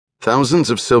Thousands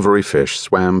of silvery fish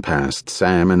swam past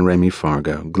Sam and Remy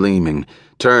Fargo, gleaming,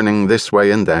 turning this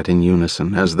way and that in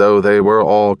unison, as though they were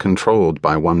all controlled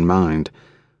by one mind.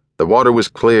 The water was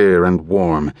clear and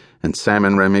warm, and Sam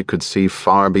and Remy could see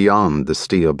far beyond the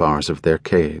steel bars of their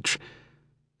cage.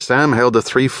 Sam held a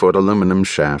 3-foot aluminum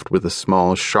shaft with a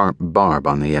small, sharp barb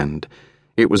on the end.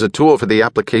 It was a tool for the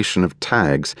application of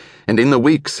tags, and in the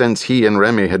weeks since he and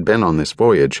Remy had been on this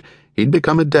voyage, he'd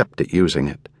become adept at using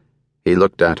it. He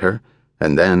looked at her,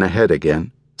 and then ahead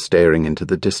again, staring into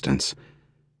the distance.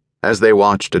 As they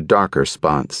watched, a darker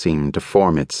spot seemed to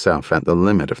form itself at the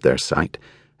limit of their sight,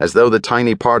 as though the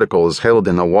tiny particles held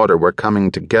in the water were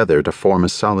coming together to form a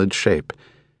solid shape.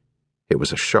 It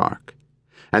was a shark,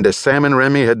 and as Sam and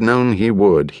Remy had known he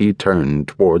would, he turned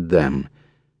toward them.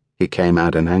 He came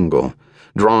at an angle,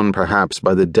 drawn perhaps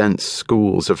by the dense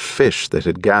schools of fish that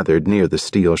had gathered near the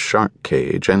steel shark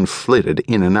cage and flitted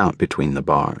in and out between the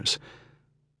bars.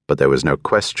 But there was no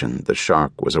question the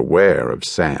shark was aware of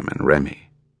Sam and Remy.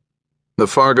 The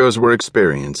Fargos were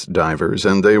experienced divers,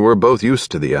 and they were both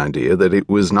used to the idea that it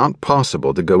was not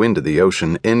possible to go into the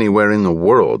ocean anywhere in the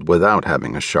world without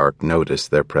having a shark notice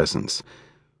their presence.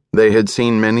 They had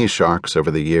seen many sharks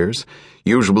over the years,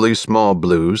 usually small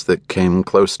blues that came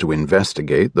close to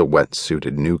investigate the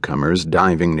wet-suited newcomers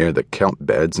diving near the kelp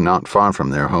beds not far from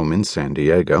their home in San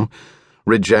Diego,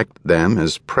 reject them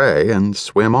as prey and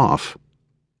swim off.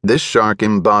 This shark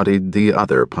embodied the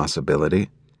other possibility.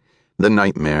 The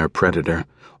nightmare predator,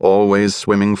 always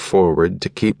swimming forward to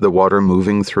keep the water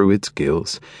moving through its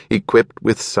gills, equipped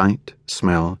with sight,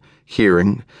 smell,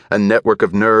 hearing, a network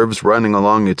of nerves running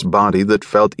along its body that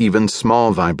felt even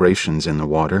small vibrations in the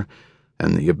water,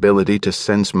 and the ability to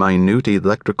sense minute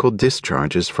electrical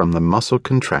discharges from the muscle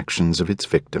contractions of its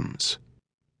victims.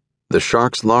 The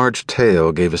shark's large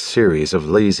tail gave a series of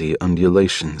lazy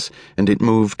undulations, and it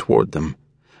moved toward them.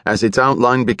 As its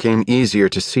outline became easier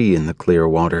to see in the clear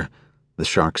water, the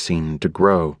shark seemed to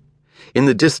grow. In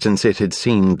the distance it had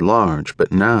seemed large,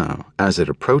 but now, as it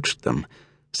approached them,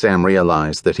 Sam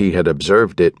realized that he had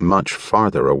observed it much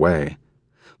farther away.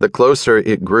 The closer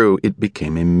it grew, it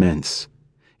became immense.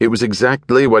 It was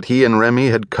exactly what he and Remy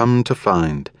had come to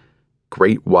find: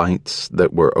 great whites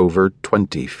that were over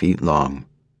 20 feet long.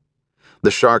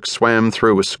 The shark swam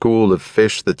through a school of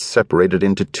fish that separated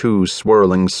into 2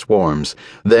 swirling swarms,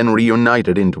 then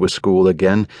reunited into a school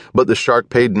again, but the shark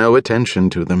paid no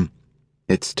attention to them.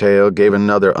 Its tail gave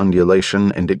another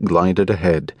undulation, and it glided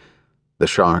ahead. The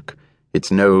shark,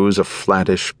 its nose a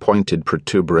flattish, pointed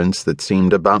protuberance that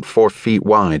seemed about 4 feet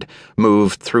wide,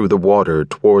 moved through the water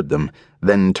toward them,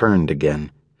 then turned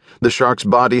again. The shark's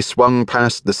body swung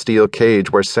past the steel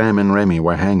cage where Sam and Remy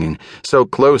were hanging, so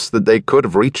close that they could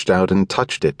have reached out and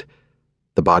touched it.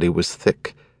 The body was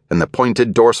thick, and the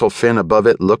pointed dorsal fin above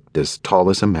it looked as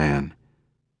tall as a man.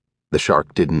 The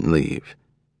shark didn't leave.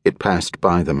 It passed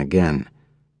by them again.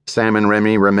 Sam and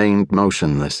Remy remained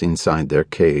motionless inside their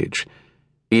cage.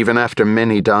 Even after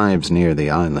many dives near the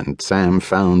island, Sam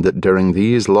found that during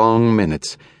these long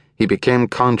minutes, he became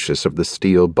conscious of the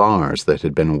steel bars that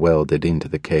had been welded into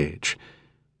the cage.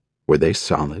 Were they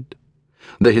solid?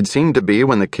 They had seemed to be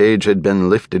when the cage had been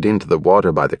lifted into the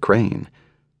water by the crane.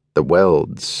 The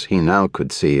welds, he now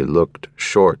could see, looked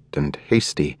short and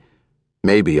hasty,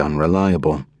 maybe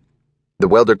unreliable. The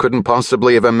welder couldn't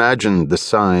possibly have imagined the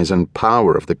size and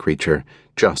power of the creature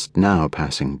just now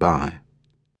passing by.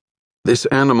 This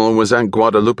animal was at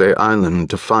Guadalupe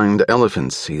Island to find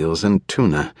elephant seals and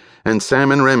tuna, and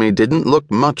Sam and Remy didn't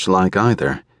look much like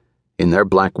either. In their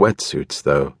black wetsuits,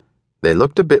 though, they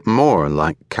looked a bit more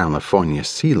like California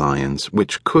sea lions,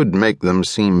 which could make them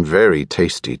seem very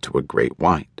tasty to a great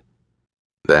white.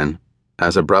 Then,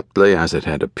 as abruptly as it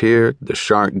had appeared, the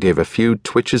shark gave a few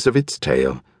twitches of its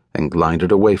tail and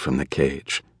glided away from the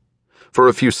cage. For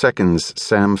a few seconds,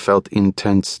 Sam felt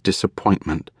intense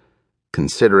disappointment.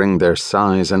 Considering their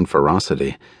size and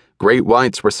ferocity, great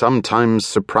whites were sometimes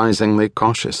surprisingly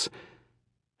cautious.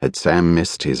 Had Sam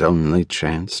missed his only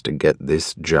chance to get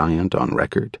this giant on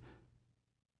record?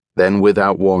 Then,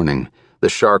 without warning, the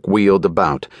shark wheeled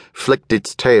about, flicked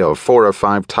its tail 4 or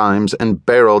 5 times, and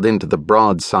barreled into the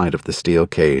broad side of the steel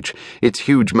cage, its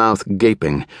huge mouth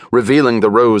gaping, revealing the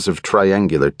rows of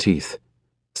triangular teeth.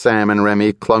 Sam and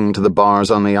Remy clung to the bars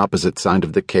on the opposite side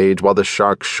of the cage while the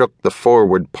shark shook the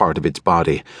forward part of its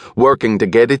body, working to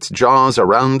get its jaws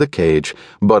around the cage,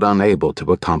 but unable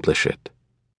to accomplish it.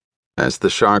 As the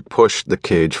shark pushed the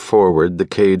cage forward, the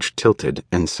cage tilted,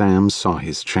 and Sam saw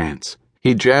his chance.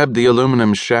 He jabbed the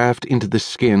aluminum shaft into the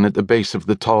skin at the base of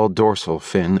the tall dorsal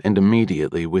fin and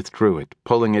immediately withdrew it,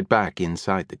 pulling it back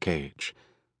inside the cage.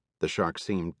 The shark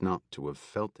seemed not to have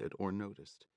felt it or noticed.